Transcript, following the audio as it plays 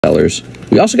sellers.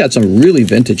 We also got some really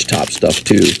vintage top stuff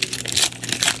too.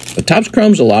 But Topps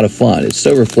Chrome's a lot of fun. It's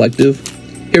so reflective.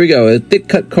 Here we go, a thick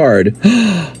cut card.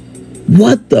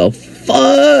 What the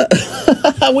fuck?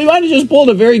 We might have just pulled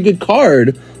a very good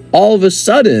card all of a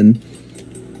sudden.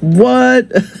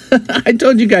 What? I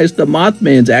told you guys the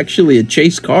Mothman's actually a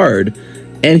chase card,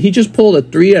 and he just pulled a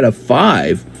 3 out of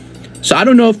 5. So I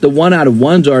don't know if the 1 out of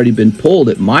 1's already been pulled.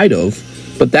 It might have,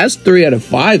 but that's 3 out of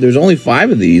 5. There's only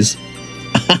 5 of these.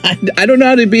 I don't know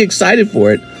how to be excited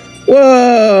for it.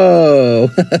 Whoa.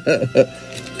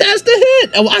 That's the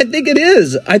hit. I think it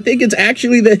is. I think it's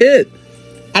actually the hit.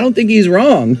 I don't think he's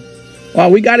wrong. Wow,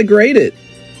 we got to grade it.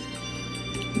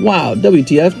 Wow,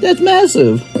 WTF, that's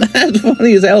massive. That's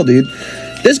funny as hell, dude.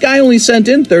 This guy only sent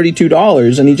in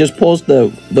 $32, and he just pulls the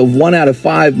 1 out of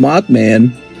 5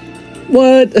 Mothman.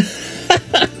 What?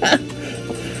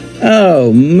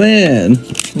 Oh, man.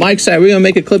 Mike said, are we going to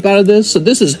make a clip out of this? So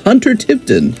this is Hunter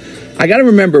Tipton. I got to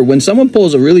remember, when someone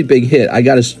pulls a really big hit, I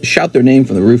got to shout their name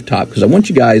from the rooftop, because I want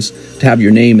you guys to have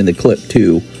your name in the clip,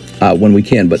 too, when we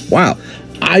can. But, wow.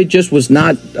 I just was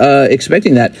not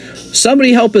expecting that.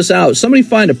 Somebody help us out. Somebody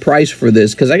find a price for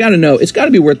this, because I got to know. It's got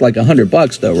to be worth like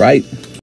 $100 though, right?